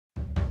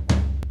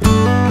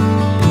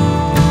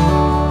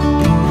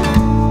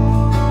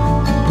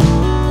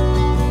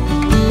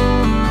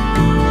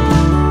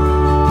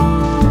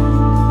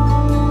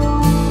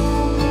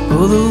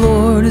For the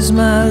Lord is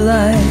my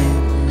light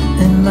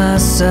and my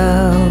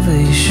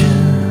salvation.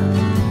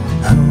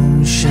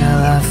 Whom shall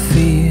I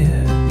fear?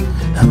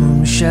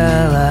 Whom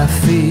shall I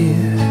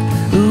fear?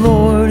 The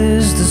Lord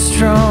is the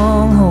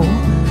stronghold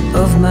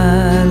of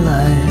my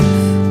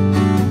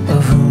life.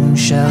 Of whom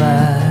shall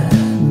I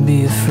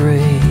be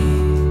afraid?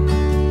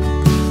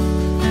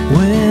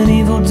 When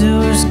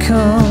evildoers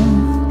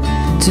come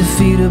to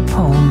feed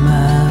upon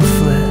my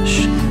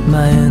flesh,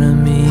 my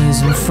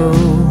enemies and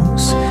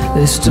foes,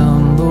 they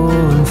stumble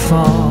and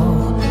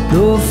fall.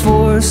 Though a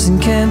force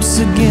encamps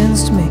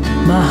against me,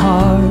 my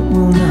heart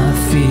will not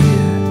fear.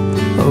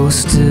 Oh,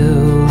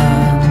 still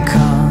I'm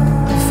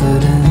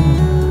confident.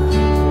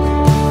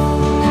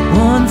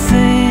 One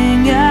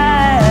thing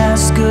I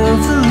ask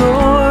of the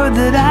Lord,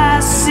 that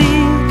I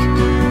seek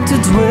to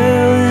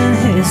dwell in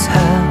His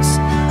house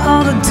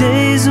all the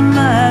days of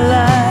my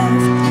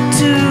life,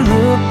 to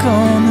look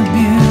on the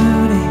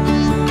beauty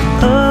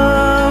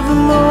of the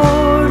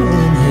Lord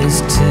in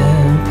His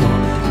temple,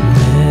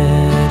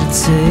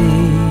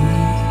 meditate.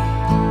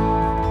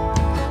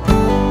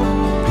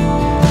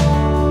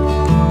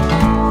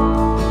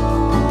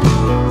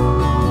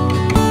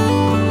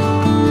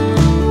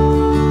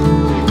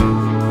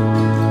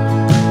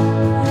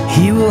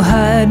 He will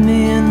hide me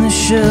in the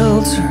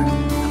shelter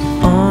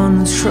on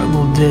the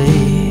troubled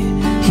day.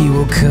 He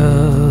will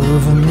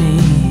cover me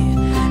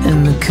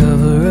in the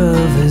cover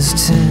of His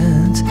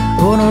tent.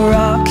 On a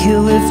rock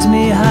He'll lift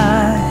me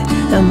high,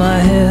 and my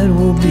head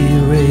will be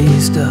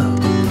raised up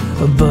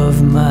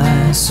above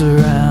my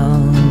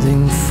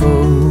surrounding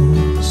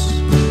foes.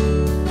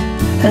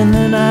 And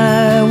then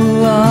I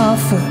will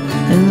offer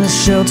in the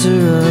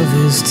shelter of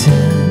His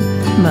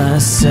tent my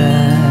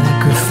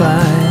sacrifice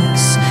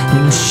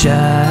in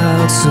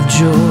shouts of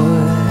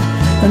joy.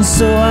 And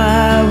so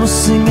I will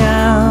sing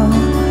out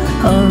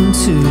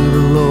unto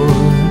the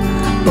Lord.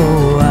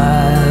 Oh,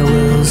 I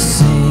will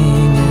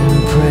sing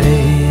in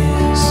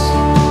praise.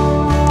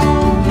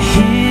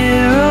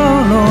 Hear, oh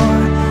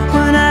Lord,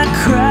 when I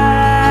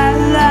cry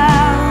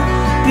aloud.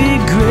 Be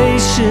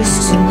gracious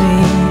to me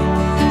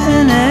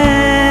and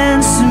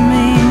answer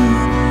me.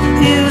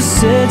 You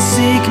said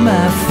seek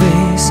my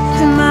face,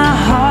 and my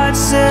heart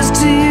says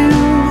to you,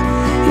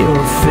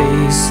 your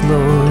face,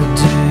 Lord,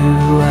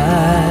 do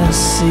I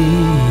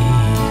see.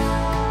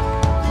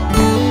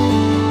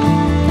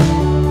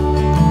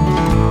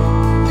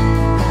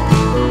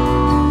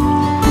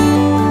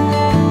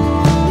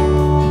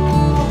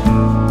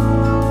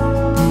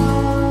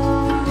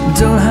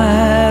 Don't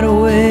hide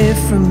away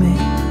from me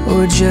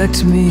or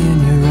reject me in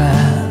your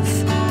wrath.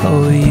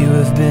 Oh, you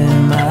have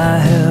been my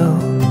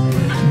help.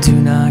 Do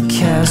not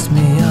cast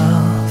me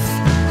off.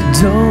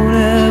 Don't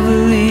ever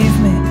leave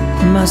me,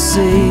 my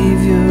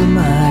Savior,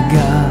 my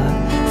God.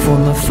 For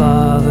my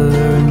father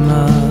and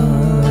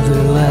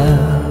mother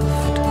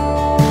left,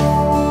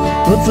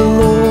 but the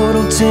Lord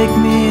will take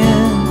me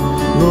in.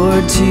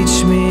 Lord,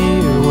 teach me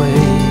your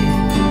way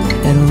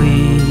and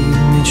lead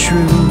me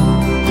true.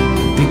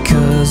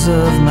 Because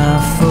of my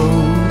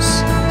foes,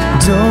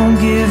 don't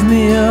give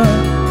me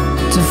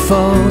up to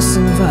false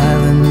and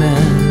violent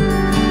men,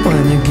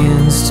 when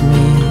against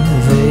me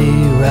they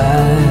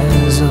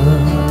rise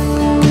up.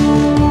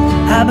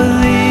 I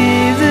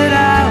believe that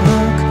I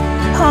look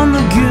on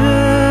the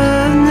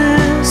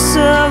goodness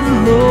of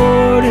the Lord.